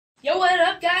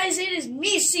guys, it is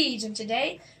me, Siege, and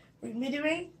today we're going to be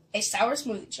doing a sour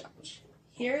smoothie challenge.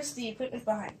 Here's the equipment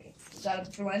behind me. We've got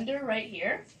a blender right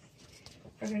here.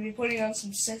 We're going to be putting on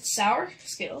some sour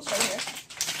Skittles right here.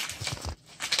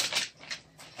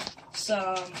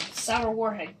 Some sour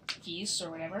warhead geese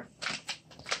or whatever.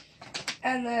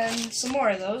 And then some more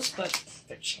of those, but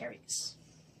they're cherries.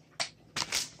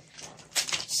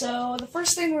 So the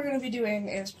first thing we're going to be doing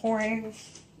is pouring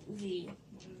the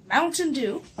Mountain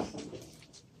Dew,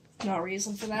 no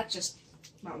reason for that, just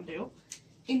Mountain Dew,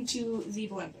 into the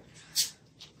blender.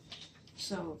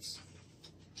 So let's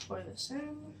pour this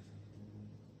in.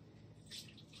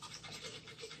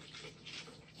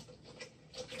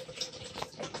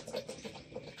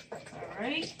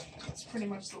 Alright, that's pretty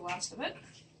much the last of it.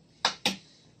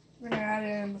 We're going to add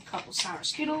in a couple sour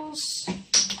Skittles.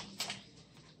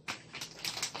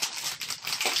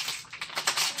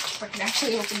 If I can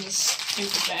actually open this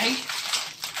stupid bag.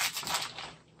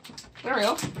 There we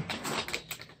go.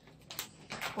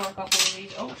 Pour a couple of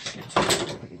these. Oh shit.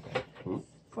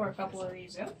 Pour a couple of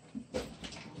these in.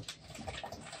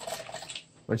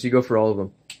 Why don't you go for all of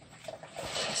them?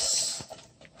 Yes.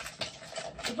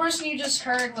 The person you just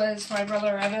heard was my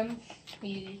brother Evan.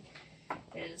 He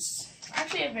is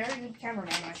actually a very good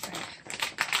cameraman, I think.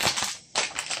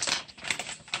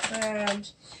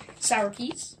 And sour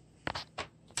keys.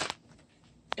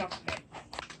 Don't forget.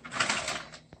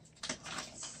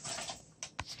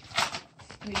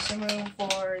 Leave some room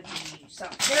for the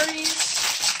sour cherries.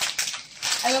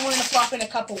 And then we're going to plop in a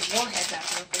couple warheads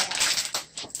after we have.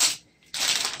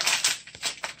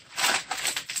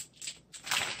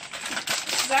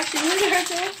 This is actually really hard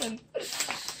to open.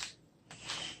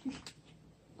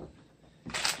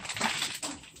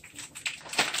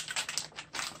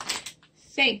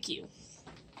 Thank you.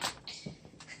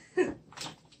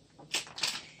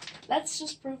 That's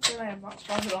just proof that I am not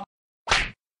strong at all.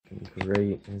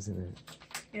 Great, isn't it?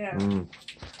 Yeah.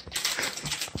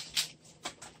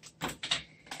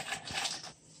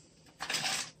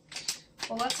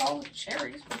 Well, that's all the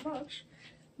cherries, pretty much.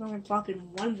 Now I'm going to plop in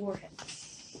one warhead.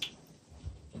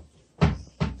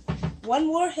 One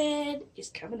warhead is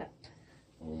coming up.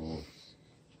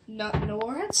 No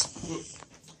warheads?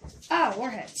 Ah,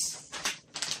 warheads.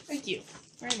 Thank you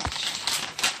very much.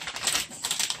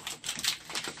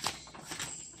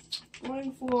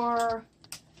 Going for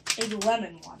a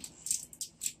lemon one.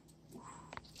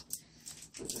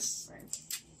 Look at this thing.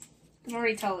 I can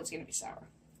already tell it's going to be sour.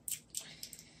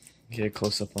 Get a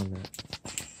close up on that.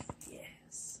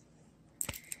 Yes.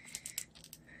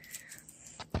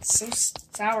 It's so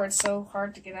sour, it's so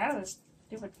hard to get out of this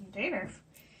stupid container.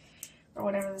 Or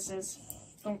whatever this is.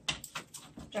 Don't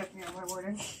judge me on my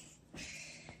wording.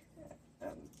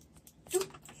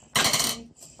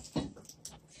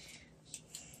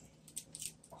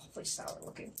 Awfully sour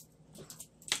looking.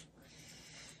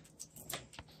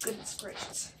 Goodness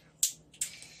gracious.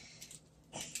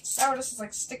 Sourness is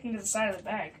like sticking to the side of the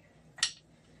bag.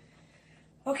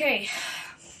 Okay.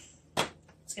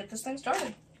 Let's get this thing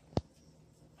started.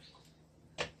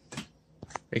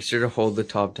 Make sure to hold the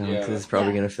top down because it's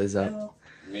probably going to fizz up.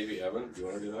 Maybe Evan, do you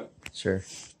want to do that? Sure.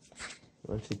 You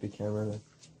want to take the camera then?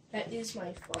 That is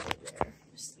my father there.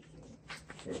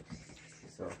 Okay.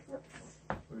 So,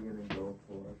 we're going to go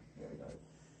for... Yeah, I got it.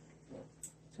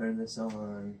 Turn this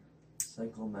on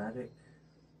Cyclomatic.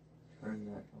 Turn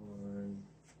that on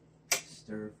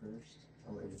Stir first.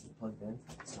 Oh wait, is it plugged in?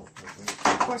 It's not plugged in.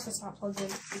 Of course it's not plugged in.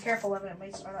 Be careful, Evan, it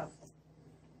might start up.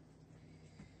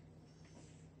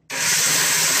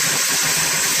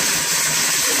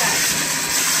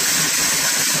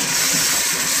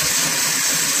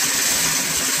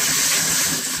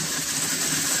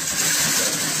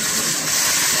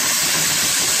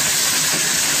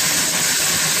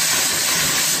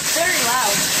 Very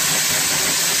loud.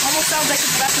 Almost sounds like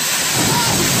it's about to...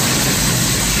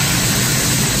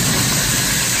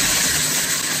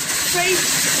 Ready?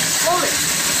 Roll it.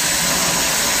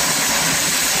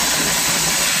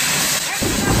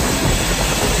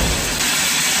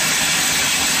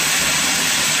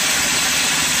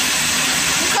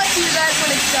 We'll cut to you guys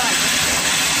when it's done.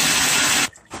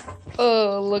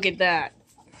 Oh, look at that.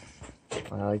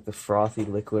 I like the frothy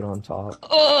liquid on top.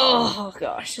 Oh,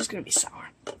 gosh, this is going to be sour.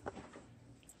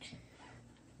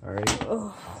 Alright.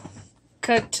 Oh.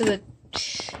 Cut to the...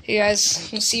 Hey, guys,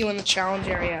 we'll see you in the challenge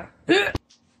area.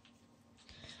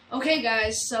 Okay,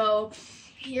 guys, so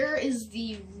here is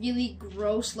the really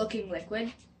gross looking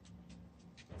liquid.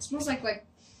 It smells like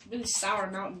really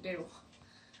sour Mountain Dew.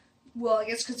 Well, I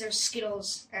guess because there's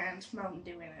Skittles and Mountain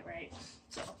Dew in it, right?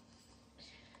 So,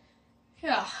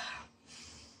 yeah.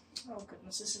 Oh,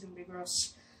 goodness, this is going to be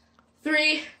gross.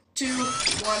 3, 2,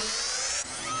 1.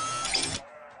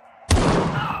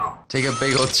 Take a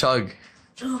big old chug.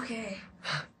 Okay.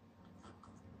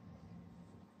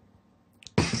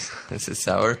 Is it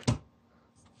sour?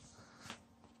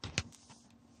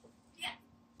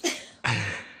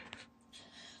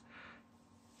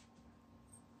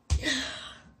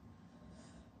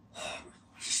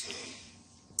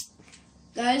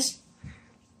 Guys,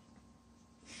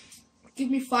 give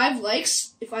me 5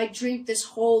 likes if I drink this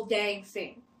whole dang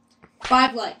thing.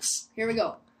 5 likes. Here we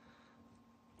go.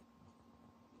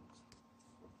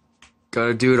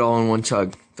 Gotta do it all in one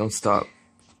chug. Don't stop.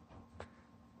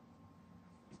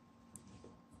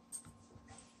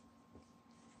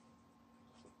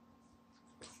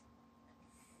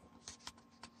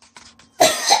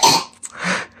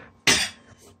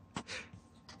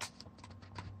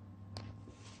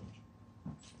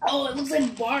 Oh, it looks like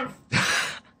barf.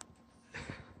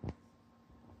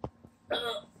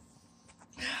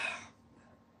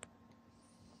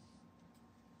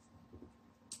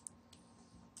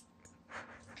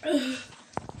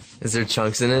 Is there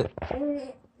chunks in it?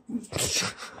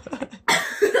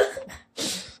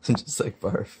 Just like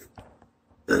barf.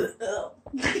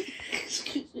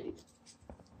 Excuse me.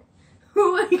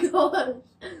 Oh my god.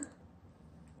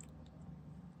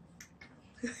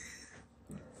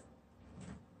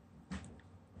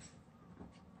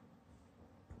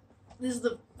 This is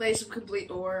the place of complete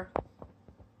horror.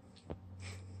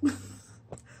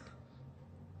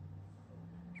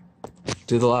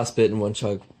 Do the last bit in one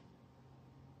chug.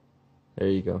 There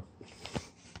you go.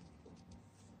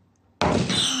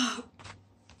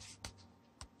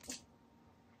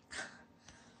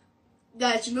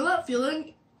 Guys, you know that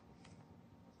feeling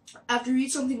after you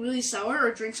eat something really sour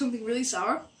or drink something really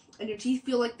sour and your teeth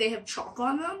feel like they have chalk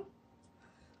on them?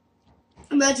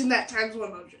 Imagine that times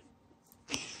 100.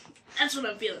 That's what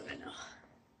I'm feeling right now.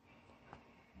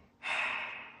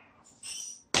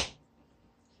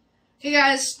 Okay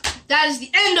guys, that is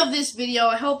the end of this video.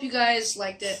 I hope you guys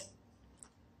liked it.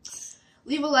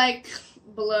 Leave a like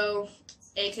below,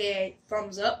 aka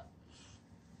thumbs up.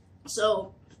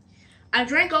 So, I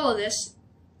drank all of this.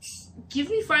 Give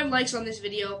me 5 likes on this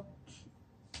video.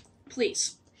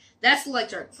 Please. That's the like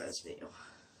target for this video.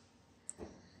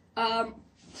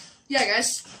 Yeah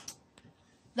guys.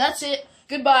 That's it.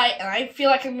 Goodbye, and I feel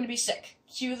like I'm gonna be sick.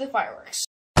 Cue the fireworks.